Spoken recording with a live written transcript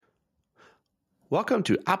Welcome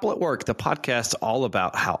to Apple at Work, the podcast all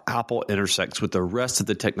about how Apple intersects with the rest of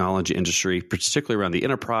the technology industry, particularly around the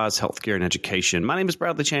enterprise, healthcare, and education. My name is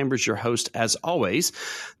Bradley Chambers, your host as always.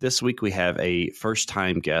 This week we have a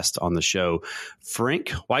first-time guest on the show, Frank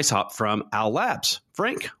Weishaupt from Owl Labs.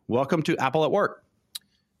 Frank, welcome to Apple at Work.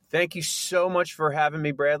 Thank you so much for having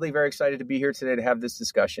me, Bradley. Very excited to be here today to have this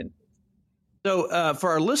discussion. So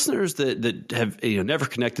for our listeners that have never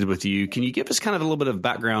connected with you, can you give us kind of a little bit of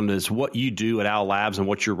background as what you do at Owl Labs and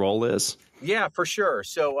what your role is? Yeah, for sure.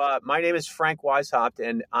 So my name is Frank Weishaupt,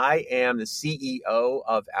 and I am the CEO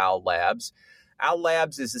of Owl Labs. Owl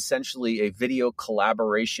Labs is essentially a video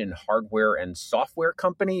collaboration hardware and software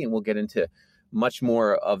company, and we'll get into much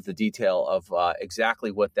more of the detail of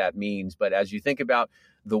exactly what that means. But as you think about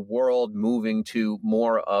the world moving to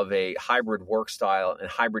more of a hybrid work style and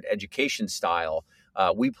hybrid education style,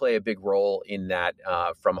 we play a big role in that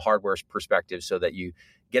from hardware's perspective so that you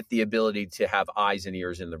get the ability to have eyes and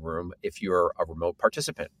ears in the room if you're a remote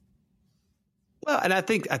participant. Well, and I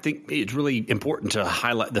think it's really important to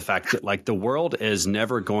highlight the fact that the world is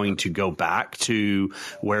never going to go back to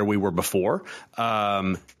where we were before.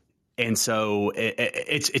 And so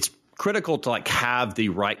it's critical to have the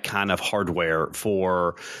right kind of hardware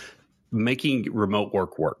for making remote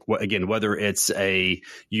work. Again, whether it's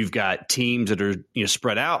you've got teams that are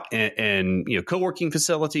spread out and co-working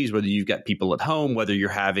facilities, whether you've got people at home, whether you're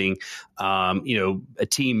having a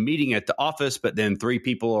team meeting at the office, but then 3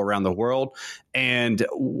 people around the world. And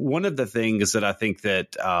one of the things that I think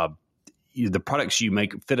that the products you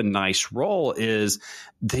make fit a nice role is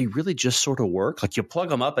they really just sort of work. You plug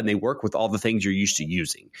them up and they work with all the things you're used to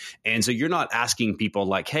using. And so you're not asking people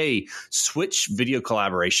hey, switch video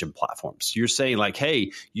collaboration platforms. You're saying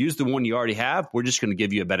hey, use the one you already have. We're just going to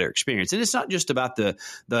give you a better experience. And it's not just about the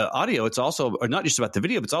audio. It's also, or not just about the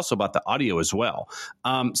video, but it's also about the audio as well.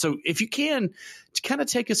 So if you can, to kind of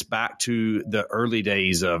take us back to the early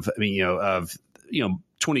days of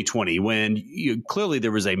 2020, when clearly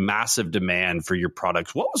there was a massive demand for your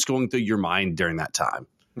products. What was going through your mind during that time?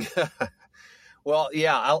 Well,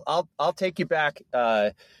 yeah, I'll take you back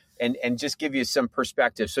and just give you some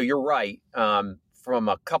perspective. So you're right from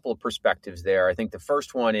a couple of perspectives there. I think the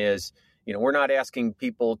first one is, we're not asking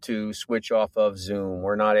people to switch off of Zoom.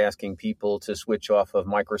 We're not asking people to switch off of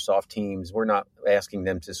Microsoft Teams. We're not asking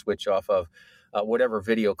them to switch off of whatever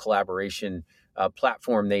video collaboration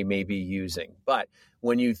platform they may be using. But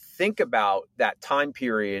when you think about that time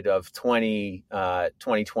period of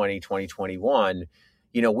 2020, 2021,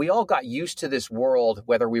 we all got used to this world,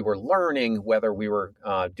 whether we were learning, whether we were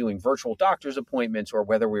doing virtual doctor's appointments, or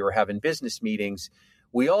whether we were having business meetings.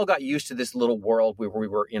 We all got used to this little world where we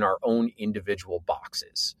were in our own individual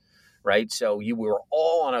boxes, right? So we were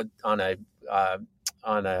all on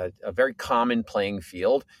a very common playing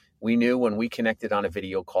field. We knew when we connected on a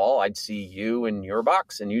video call, I'd see you in your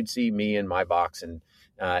box and you'd see me in my box, and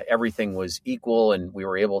everything was equal. And we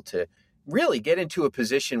were able to really get into a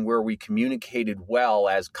position where we communicated well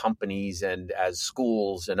as companies and as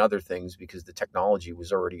schools and other things because the technology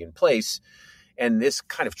was already in place. And this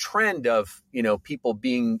kind of trend of, people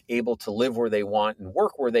being able to live where they want and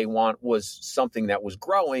work where they want was something that was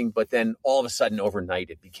growing, but then all of a sudden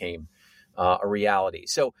overnight it became a reality.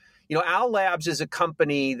 So, Owl Labs is a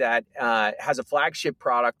company that has a flagship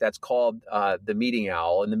product that's called the Meeting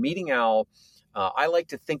Owl. And the Meeting Owl, I like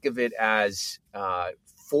to think of it as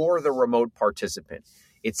for the remote participant.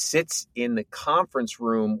 It sits in the conference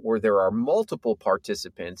room where there are multiple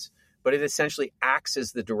participants, but it essentially acts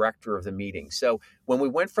as the director of the meeting. So when we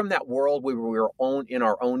went from that world where we were in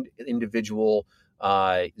our own individual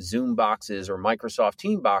Zoom boxes or Microsoft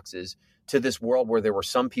Team boxes to this world where there were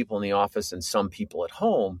some people in the office and some people at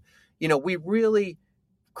home, we really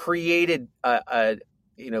created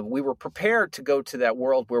we were prepared to go to that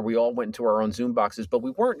world where we all went into our own Zoom boxes, but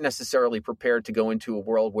we weren't necessarily prepared to go into a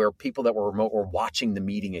world where people that were remote were watching the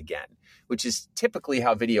meeting again, which is typically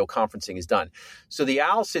how video conferencing is done. So the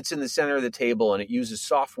Owl sits in the center of the table and it uses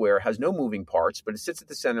software, has no moving parts, but it sits at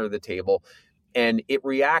the center of the table and it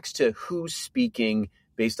reacts to who's speaking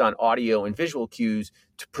based on audio and visual cues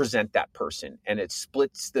to present that person. And it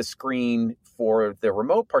splits the screen for the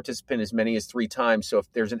remote participant as many as 3 times. So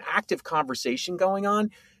if there's an active conversation going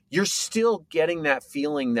on, you're still getting that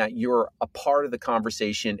feeling that you're a part of the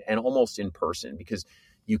conversation and almost in person because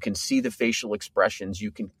you can see the facial expressions,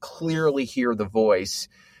 you can clearly hear the voice,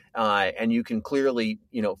 and you can clearly,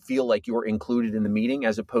 feel like you're included in the meeting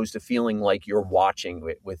as opposed to feeling like you're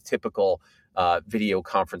watching with typical video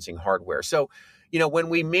conferencing hardware. So, when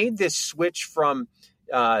we made this switch from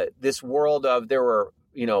this world of there were,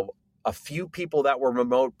 a few people that were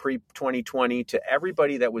remote pre-2020 to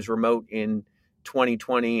everybody that was remote in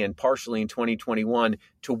 2020 and partially in 2021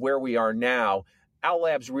 to where we are now, Owl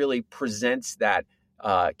Labs really presents that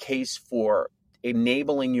case for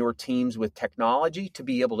enabling your teams with technology to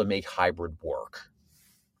be able to make hybrid work.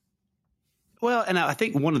 Well, and I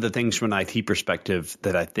think one of the things from an IT perspective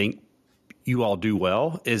that I think you all do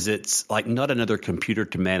well is it's like not another computer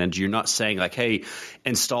to manage. You're not saying like, hey,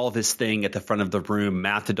 install this thing at the front of the room,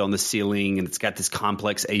 mounted on the ceiling, and it's got this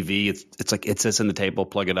complex AV. It's like it sits in the table,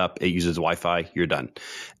 plug it up, it uses Wi-Fi, you're done.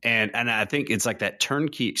 And I think it's like that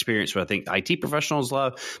turnkey experience what I think IT professionals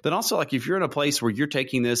love. But also like if you're in a place where you're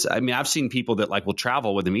taking this, I mean, I've sseen people that like will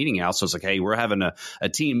travel with a meeting out. So it's like, hey, we're having a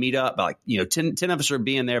team meet up, like, 10 of us are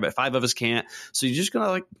being there, but 5 of us can't. So you're just going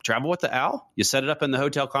to like travel with the Owl. You set it up in the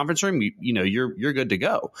hotel conference room. You're good to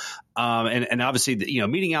go. And obviously,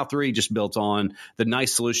 Meeting Owl 3 just built on the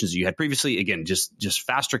nice solutions you had previously. Again, just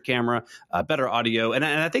faster camera, better audio. And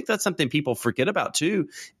I think that's something people forget about too,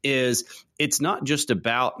 is it's not just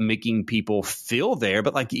about making people feel there,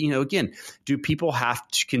 but like, again, can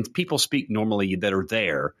people speak normally that are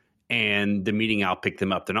there? And the Meeting Owl pick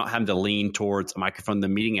them up. They're not having to lean towards a microphone. The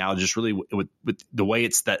Meeting Owl just really with the way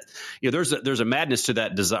it's that, there's a madness to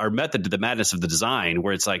that design or method to the madness of the design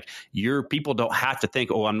where it's like your people don't have to think,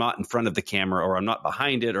 oh, I'm not in front of the camera or I'm not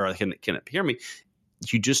behind it or can it hear me?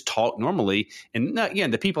 You just talk normally. And again,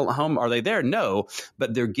 the people at home, are they there? No,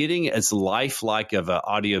 but they're getting as lifelike of an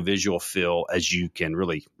audio-visual feel as you can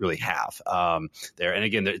really, really have there. And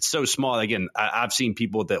again, it's so small. Again, I've seen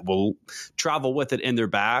people that will travel with it in their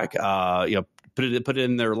bag, put it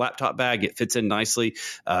in their laptop bag. It fits in nicely.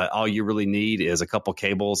 All you really need is a couple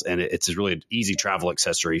cables, and it's a really easy travel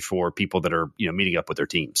accessory for people that are, meeting up with their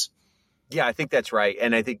teams. Yeah, I think that's right.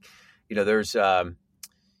 And I think, there's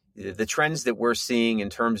the trends that we're seeing in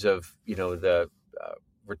terms of, the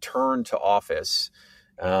return to office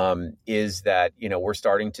is that, we're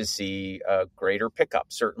starting to see a greater pickup,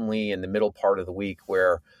 certainly in the middle part of the week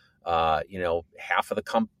where, half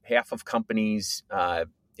of companies'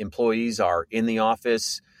 employees are in the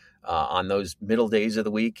office on those middle days of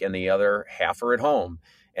the week and the other half are at home.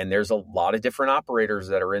 And there's a lot of different operators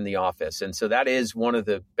that are in the office. And so that is one of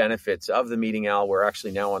the benefits of the Meeting Owl. We're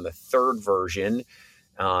actually now on the 3rd version,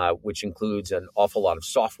 which includes an awful lot of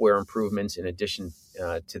software improvements in addition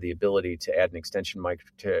to the ability to add an extension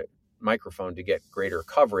microphone to get greater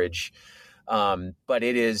coverage. But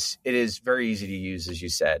it is very easy to use, as you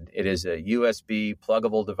said. It is a USB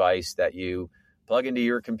pluggable device that you plug into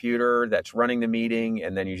your computer that's running the meeting,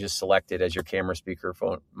 and then you just select it as your camera, speaker,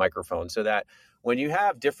 phone, microphone, so that when you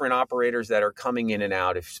have different operators that are coming in and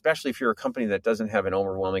out, especially if you're a company that doesn't have an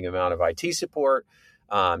overwhelming amount of IT support,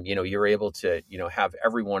 you're able to, have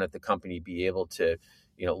everyone at the company be able to,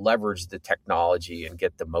 leverage the technology and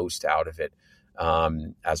get the most out of it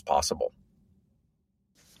as possible.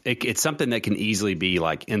 It's something that can easily be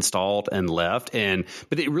like installed and left,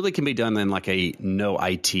 but it really can be done in like a no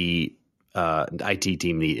IT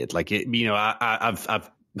team needed. Like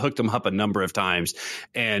I've hooked them up a number of times.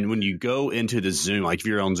 And when you go into the Zoom, like if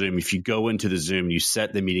you're on Zoom, if you go into the Zoom, you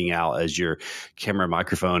set the Meeting Owl as your camera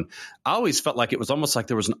microphone. I always felt like it was almost like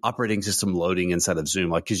there was an operating system loading inside of Zoom.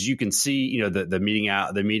 Like, cause you can see, the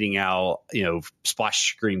Meeting Owl,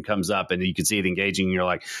 splash screen comes up and you can see it engaging. And you're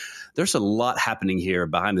like, there's a lot happening here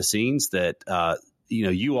behind the scenes that,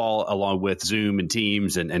 you all, along with Zoom and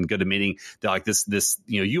Teams and GoToMeeting, they're like this,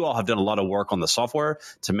 you all have done a lot of work on the software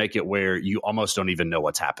to make it where you almost don't even know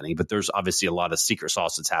what's happening. But there's obviously a lot of secret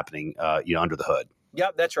sauce that's happening, under the hood.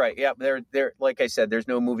 Yep, that's right. Yeah, there. Like I said, there's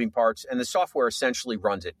no moving parts, and the software essentially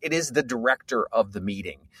runs it. It is the director of the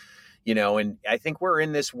meeting, and I think we're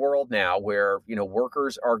in this world now where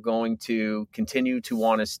workers are going to continue to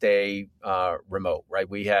want to stay remote. Right?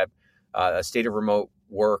 We have a state of remote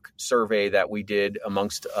work survey that we did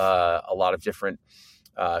amongst a lot of different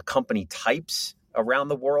company types around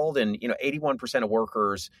the world. And, 81% of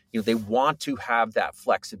workers, they want to have that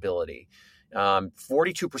flexibility.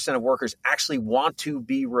 42% of workers actually want to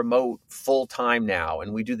be remote full time now.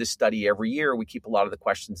 And we do this study every year. We keep a lot of the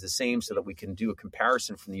questions the same so that we can do a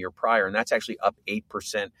comparison from the year prior. And that's actually up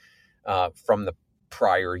 8% from the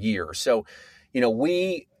prior year. So,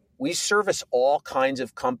 we service all kinds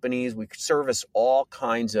of companies. We service all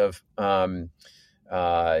kinds of,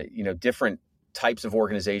 different types of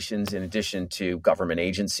organizations, in addition to government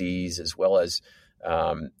agencies, as well as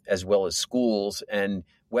schools. And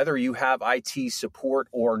whether you have IT support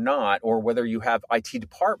or not, or whether you have IT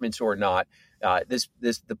departments or not,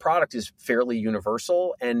 the product is fairly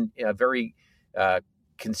universal and a very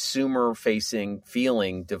consumer-facing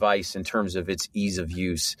feeling device in terms of its ease of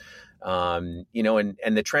use. And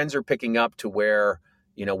the trends are picking up to where,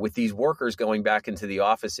 with these workers going back into the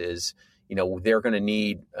offices, they're going to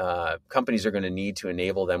need, companies are going to need to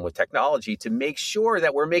enable them with technology to make sure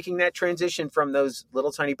that we're making that transition from those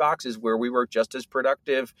little tiny boxes where we were just as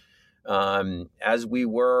productive as we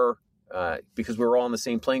were, because we were all on the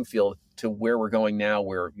same playing field, to where we're going now,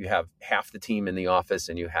 where you have half the team in the office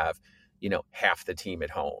and you have, half the team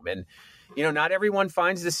at home. And, not everyone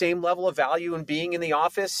finds the same level of value in being in the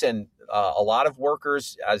office. And a lot of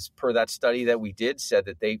workers, as per that study that we did, said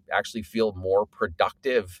that they actually feel more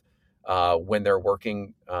productive when they're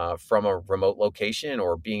working from a remote location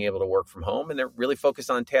or being able to work from home. And they're really focused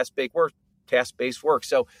on task-based work.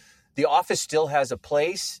 So the office still has a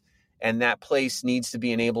place, and that place needs to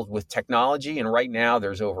be enabled with technology. And right now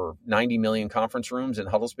there's over 90 million conference rooms and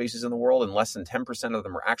huddle spaces in the world, and less than 10% of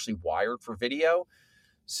them are actually wired for video.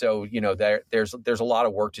 So, there's a lot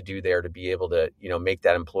of work to do there to be able to, make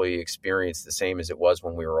that employee experience the same as it was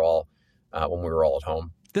when we were all at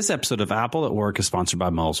home. This episode of Apple at Work is sponsored by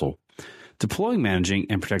Mosul. Deploying, managing,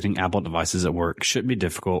 and protecting Apple devices at work shouldn't be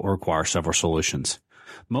difficult or require several solutions.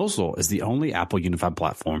 Mosul is the only Apple unified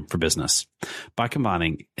platform for business. By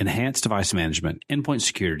combining enhanced device management, endpoint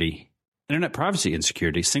security, internet privacy and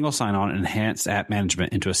security, single sign-on, and enhanced app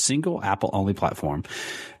management into a single Apple-only platform,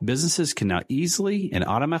 businesses can now easily and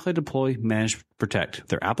automatically deploy, manage, protect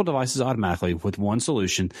their Apple devices automatically with one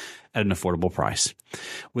solution at an affordable price.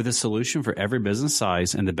 With a solution for every business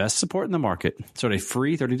size and the best support in the market, start a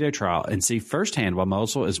free 30-day trial and see firsthand why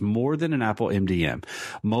Mosul is more than an Apple MDM.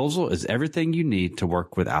 Mosul is everything you need to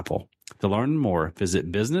work with Apple. To learn more,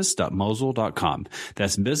 visit business.mosul.com.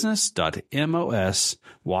 That's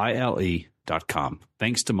business.mosul.com.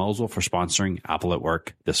 Thanks to Mosul for sponsoring Apple at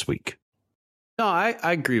Work this week. No, I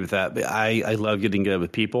agree with that. I love getting good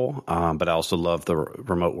with people, but I also love the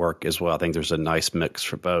remote work as well. I think there's a nice mix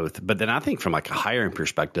for both. But then I think from like a hiring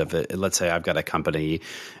perspective, let's say I've got a company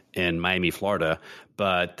in Miami, Florida,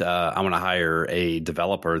 but I want to hire a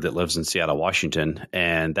developer that lives in Seattle, Washington,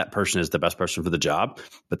 and that person is the best person for the job,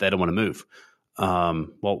 but they don't want to move.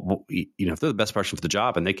 If they're the best person for the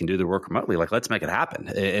job and they can do their work remotely, like, let's make it happen.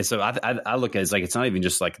 And so I look at it as like, it's not even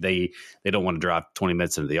just like they don't want to drive 20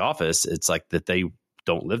 minutes into the office. It's like that they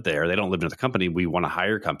don't live there. They don't live in the company. We want to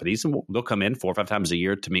hire companies, and they'll come in 4 or 5 times a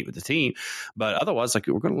year to meet with the team. But otherwise, like,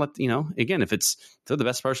 we're going to let, again, if they're the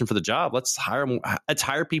best person for the job, let's hire them. Let's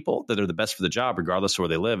hire people that are the best for the job, regardless of where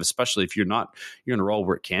they live, especially if you're in a role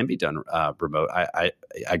where it can be done remote. I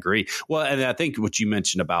agree. Well, and I think what you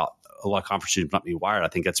mentioned about a lot of conference rooms not being wired, I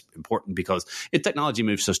think that's important because technology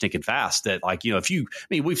moves so stinking fast that, like,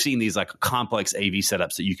 we've seen these like complex AV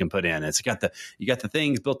setups that you can put in. You got the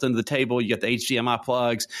things built into the table, you got the HDMI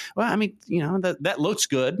plugs. Well, that looks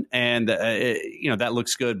good, and that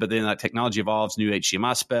looks good, but then that technology evolves, new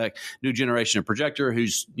HDMI spec, new generation of projector,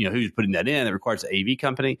 who's putting that in. It requires an AV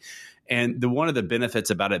company. And one of the benefits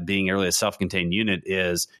about it being really a self-contained unit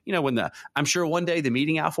is, I'm sure one day the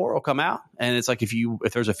Meeting Owl 4 will come out, and it's like if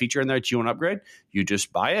there's a feature in there that you want to upgrade, you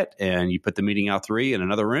just buy it and you put the Meeting Owl 3 in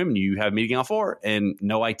another room, and you have Meeting Owl 4, and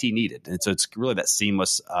no IT needed. And so it's really that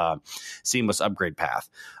seamless upgrade path.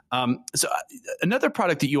 So another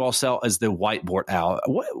product that you all sell is the Whiteboard Owl.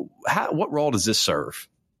 What role does this serve?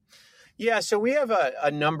 Yeah, so we have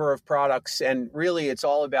a number of products, and really it's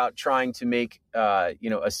all about trying to make a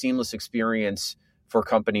seamless experience for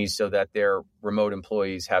companies so that their remote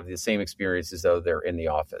employees have the same experience as though they're in the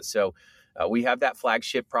office. So we have that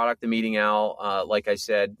flagship product, the Meeting Owl. Like I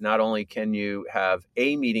said, not only can you have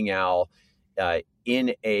a Meeting Owl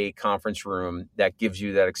in a conference room that gives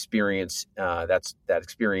you that experience, that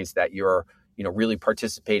experience that you're really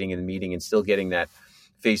participating in the meeting and still getting that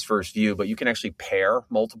face first view, but you can actually pair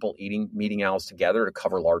multiple Meeting Owls together to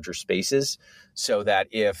cover larger spaces, so that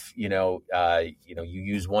if you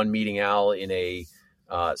use one Meeting Owl in a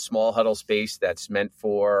small huddle space that's meant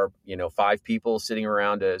for 5 people sitting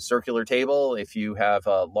around a circular table, if you have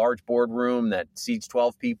a large boardroom that seats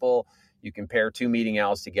 12 people, you can pair 2 Meeting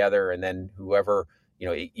Owls together, and then whoever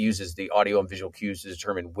it uses the audio and visual cues to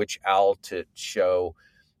determine which owl to show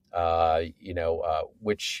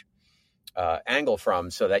which angle from,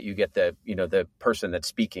 so that you get the person that's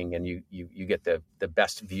speaking, and you get the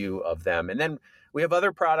best view of them. And then we have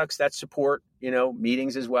other products that support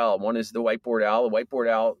meetings as well. One is the Whiteboard Owl. The Whiteboard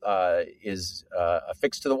Owl is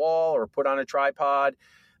affixed to the wall or put on a tripod,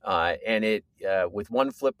 and it with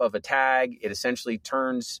one flip of a tag, it essentially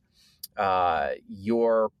turns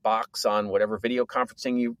your box on whatever video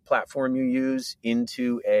conferencing platform you use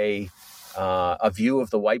into a view of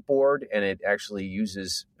the whiteboard, and it actually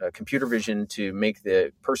uses computer vision to make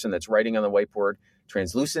the person that's writing on the whiteboard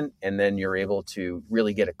translucent, and then you're able to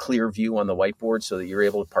really get a clear view on the whiteboard so that you're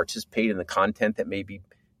able to participate in the content that may be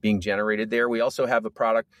being generated there. We also have a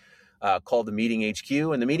product called the Meeting HQ.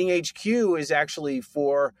 And the Meeting HQ is actually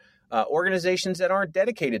for organizations that aren't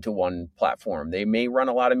dedicated to one platform. They may run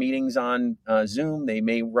a lot of meetings on Zoom. They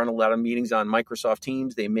may run a lot of meetings on Microsoft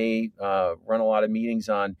Teams. They may run a lot of meetings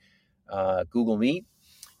on Google Meet.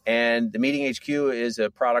 And the Meeting HQ is a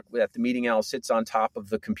product that the Meeting Owl sits on top of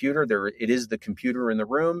the computer. It is the computer in the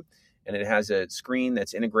room, and it has a screen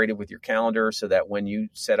that's integrated with your calendar so that when you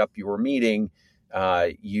set up your meeting,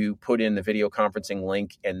 you put in the video conferencing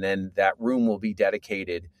link, and then that room will be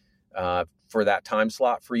dedicated for that time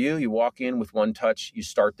slot for you. You walk in with one touch, you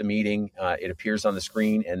start the meeting, it appears on the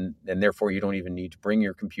screen, and therefore you don't even need to bring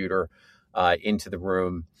your computer into the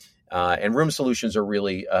room. And room solutions are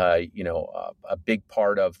really, a big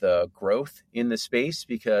part of the growth in the space,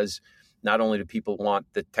 because not only do people want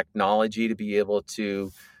the technology to be able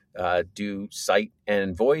to do sight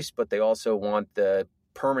and voice, but they also want the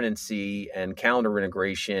permanency and calendar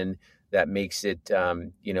integration that makes it,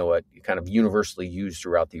 a kind of universally used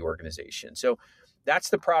throughout the organization. So that's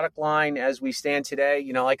the product line as we stand today.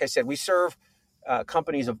 Like I said, we serve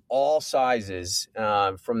companies of all sizes,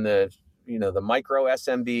 from the micro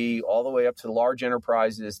SMB all the way up to the large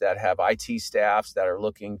enterprises that have IT staffs that are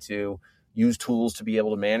looking to use tools to be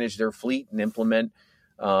able to manage their fleet and implement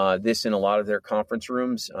this in a lot of their conference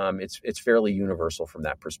rooms. It's fairly universal from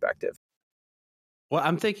that perspective. Well,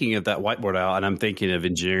 I'm thinking of that whiteboard out, and I'm thinking of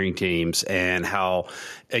engineering teams and how,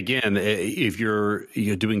 again, if you're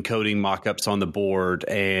doing coding mock-ups on the board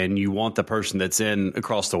and you want the person that's in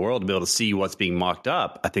across the world to be able to see what's being mocked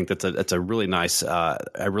up, I think that's a really nice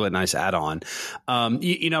add-on.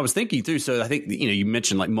 I was thinking through, so I think you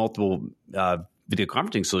mentioned like multiple video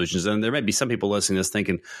conferencing solutions, and there may be some people listening to this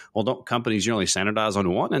thinking, well, don't companies generally standardize on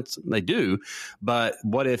one? And they do, but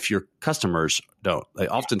what if your customers don't?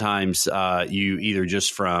 Oftentimes, you either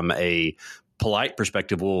just from a polite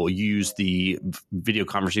perspective will use the video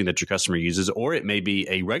conferencing that your customer uses, or it may be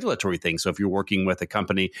a regulatory thing. So if you're working with a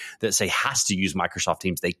company that say has to use Microsoft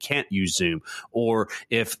Teams, they can't use Zoom. Or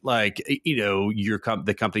if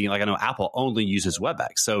the company, like I know Apple only uses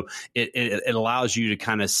WebEx. So it allows you to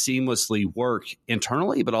kind of seamlessly work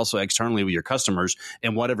internally, but also externally with your customers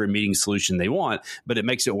and whatever meeting solution they want. But it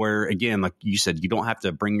makes it where, again, like you said, you don't have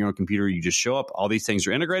to bring your own computer. You just show up, all these things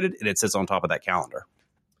are integrated, and it sits on top of that calendar.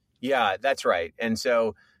 Yeah, that's right. And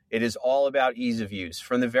so it is all about ease of use.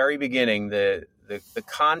 From the very beginning, the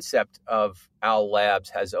concept of Owl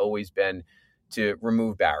Labs has always been to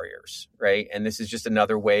remove barriers, right? And this is just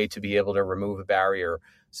another way to be able to remove a barrier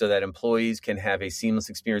so that employees can have a seamless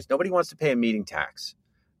experience. Nobody wants to pay a meeting tax,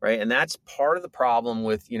 right? And that's part of the problem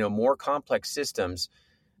with, more complex systems.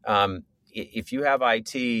 If you have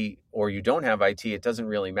IT or you don't have IT, it doesn't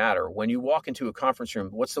really matter. When you walk into a conference room,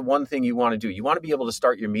 what's the one thing you want to do? You want to be able to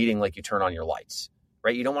start your meeting like you turn on your lights,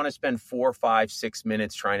 right? You don't want to spend 4, 5, 6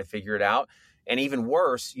 minutes trying to figure it out. And even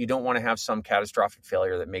worse, you don't want to have some catastrophic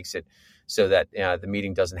failure that makes it so that the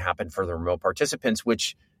meeting doesn't happen for the remote participants,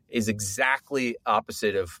 which is exactly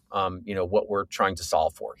opposite of what we're trying to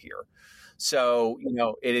solve for here. So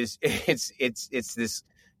it's this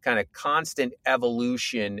kind of constant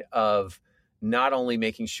evolution of not only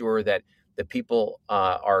making sure that the people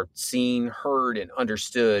are seen, heard, and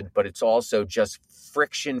understood, but it's also just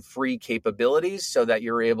friction-free capabilities so that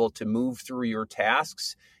you're able to move through your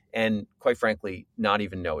tasks and, quite frankly, not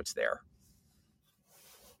even know it's there.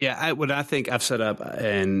 Yeah, I think I've set up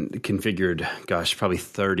and configured, probably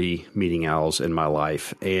 30 Meeting Owls in my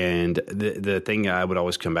life. And the thing I would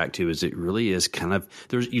always come back to is it really is kind of,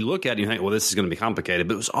 you look at it and you think, well, this is going to be complicated,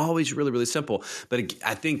 but it was always really, really simple. But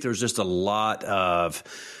I think there's just a lot of,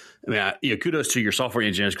 kudos to your software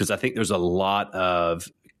engineers, because I think there's a lot of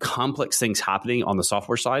complex things happening on the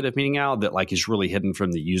software side of Meeting Owl that is really hidden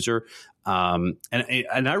from the user. And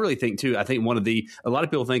I really think too, a lot of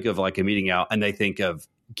people think of like a Meeting Owl and they think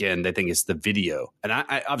it's the video. And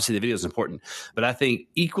I obviously the video is important, but I think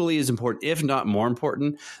equally as important, if not more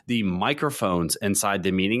important, the microphones inside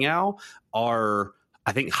the Meeting Owl are,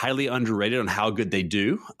 I think, highly underrated on how good they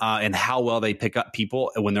do and how well they pick up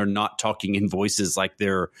people when they're not talking in voices like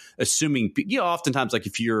they're assuming. Oftentimes, like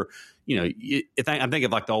if you're, I'm thinking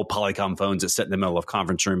of like the old Polycom phones that sit in the middle of a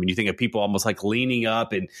conference room, and you think of people almost like leaning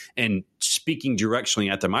up and speaking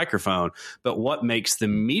directionally at the microphone. But what makes the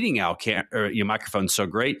Meeting Owl your microphone so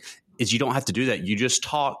great is you don't have to do that. You just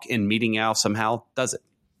talk, and Meeting Owl somehow does it.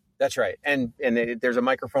 That's right. And there's a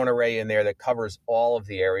microphone array in there that covers all of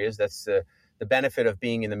the areas. That's the benefit of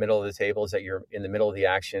being in the middle of the table, is that you're in the middle of the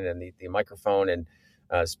action, and the microphone and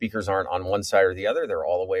speakers aren't on one side or the other. They're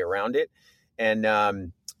all the way around it. And,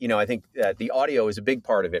 I think that the audio is a big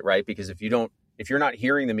part of it, right? Because if you're not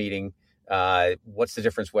hearing the meeting, what's the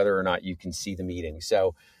difference whether or not you can see the meeting?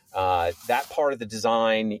 So That part of the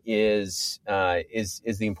design is the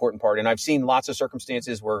important part. And I've seen lots of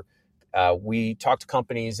circumstances where we talk to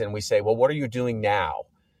companies and we say, well, what are you doing now?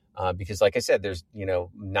 Because like I said, there's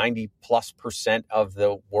 90+% of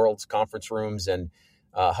the world's conference rooms and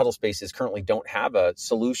huddle spaces currently don't have a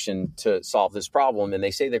solution to solve this problem. And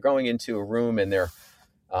they say they're going into a room and they're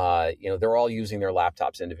all using their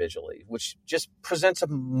laptops individually, which just presents a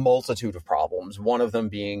multitude of problems. One of them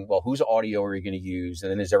being, well, whose audio are you going to use?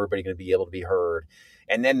 And then is everybody going to be able to be heard?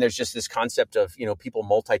 And then there's just this concept of, people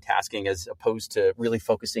multitasking as opposed to really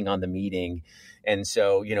focusing on the meeting. And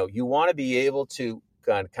so, you want to be able to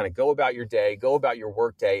kind of go about your day, go about your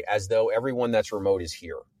work day as though everyone that's remote is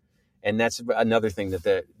here. And that's another thing that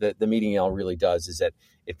the Meeting AL really does, is that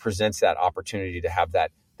it presents that opportunity to have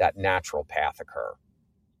that natural path occur.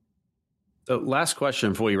 So last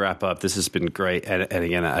question before we wrap up. This has been great. And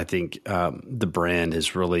again, I think the brand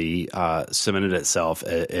has really cemented itself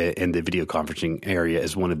in the video conferencing area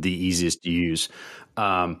as one of the easiest to use.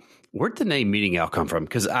 Where'd the name Meeting AL come from?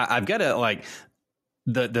 Because I've got to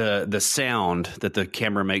the sound that the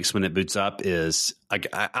camera makes when it boots up is like,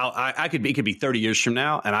 it could be 30 years from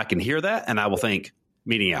now and I can hear that and I will think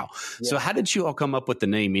Meeting AL. Yeah. So how did you all come up with the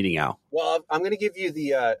name Meeting AL? Well, I'm going to give you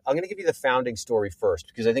the founding story first,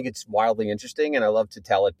 because I think it's wildly interesting and I love to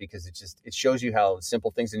tell it because it shows you how simple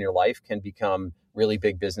things in your life can become really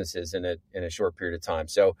big businesses in a short period of time.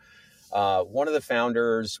 So one of the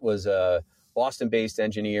founders was a Boston-based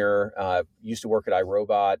engineer, used to work at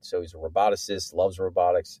iRobot. So he's a roboticist, loves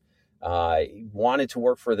robotics. He wanted to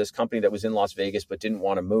work for this company that was in Las Vegas, but didn't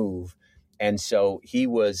want to move. And so he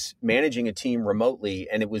was managing a team remotely,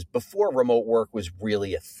 and it was before remote work was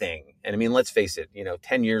really a thing. And I mean, let's face it,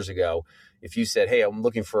 10 years ago, if you said, hey, I'm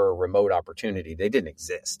looking for a remote opportunity, they didn't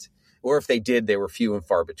exist. Or if they did, they were few and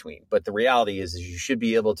far between. But the reality is you should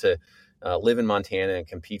be able to live in Montana and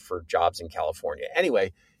compete for jobs in California.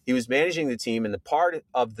 Anyway, he was managing the team, and the part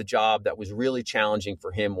of the job that was really challenging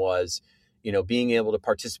for him was, being able to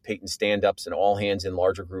participate in stand-ups and all hands in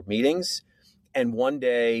larger group meetings. And one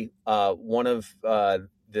day, one of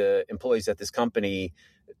the employees at this company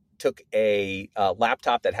took a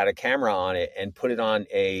laptop that had a camera on it and put it on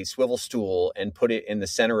a swivel stool and put it in the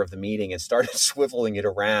center of the meeting and started swiveling it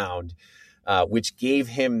around, which gave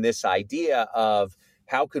him this idea of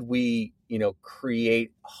how could we,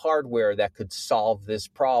 create hardware that could solve this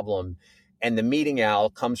problem. And the Meeting Owl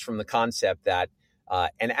comes from the concept that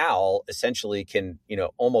an owl essentially can,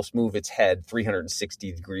 almost move its head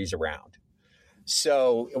 360 degrees around.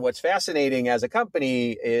 So what's fascinating as a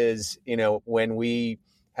company is, when we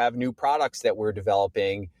have new products that we're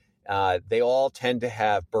developing, they all tend to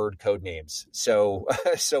have bird code names. So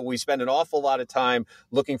we spend an awful lot of time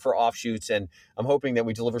looking for offshoots, and I'm hoping that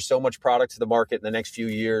we deliver so much product to the market in the next few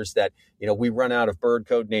years that, we run out of bird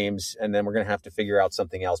code names, and then we're going to have to figure out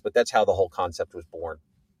something else. But that's how the whole concept was born.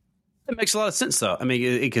 That makes a lot of sense, though. I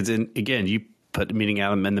mean, because again, you put the Meeting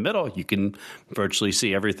AL in the middle, you can virtually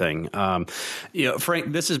see everything.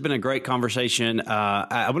 Frank, this has been a great conversation.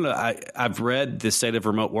 I've read the State of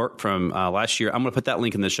Remote Work from last year. I'm going to put that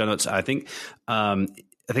link in the show notes. I think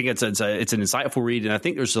it's an insightful read, and I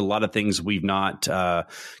think there's a lot of things we've not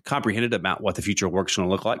comprehended about what the future of work is going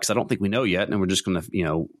to look like, because I don't think we know yet, and we're just going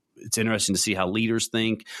to, it's interesting to see how leaders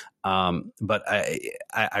think. But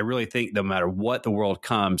I really think no matter what the world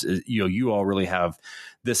comes, you all really have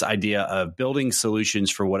this idea of building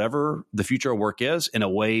solutions for whatever the future of work is in a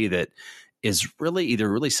way that is really either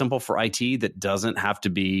really simple for IT that doesn't have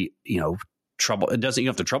to be, trouble. You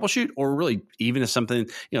have to troubleshoot, or really even if something,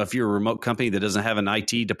 if you're a remote company that doesn't have an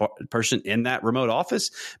IT person in that remote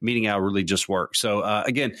office, Meeting AL really just works. So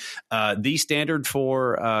again, the standard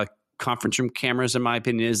for conference room cameras, in my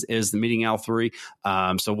opinion, is the Meeting AL 3.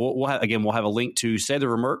 So we'll have a link to State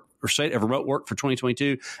of Remote Work for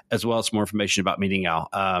 2022, as well as more information about Meeting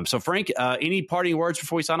AL. So Frank, any parting words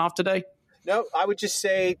before we sign off today? No, I would just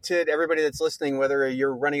say to everybody that's listening, whether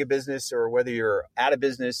you're running a business or whether you're at a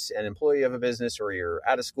business, an employee of a business, or you're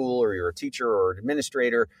at a school, or you're a teacher or an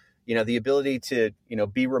administrator, the ability to,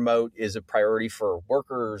 be remote is a priority for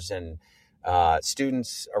workers and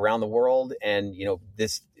students around the world. And,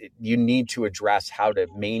 you need to address how to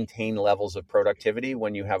maintain levels of productivity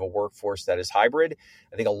when you have a workforce that is hybrid.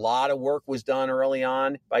 I think a lot of work was done early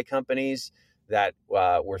on by companies that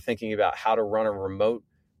were thinking about how to run a remote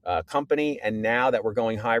company. And now that we're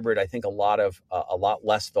going hybrid, I think a lot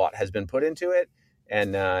less thought has been put into it.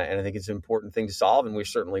 And I think it's an important thing to solve. And we're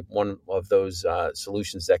certainly one of those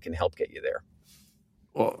solutions that can help get you there.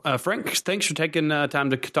 Well, Frank, thanks for taking time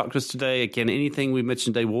to talk to us today. Again, anything we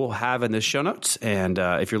mentioned today we'll have in the show notes. And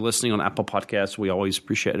if you're listening on Apple Podcasts, we always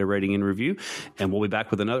appreciate a rating and review. And we'll be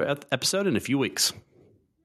back with another episode in a few weeks.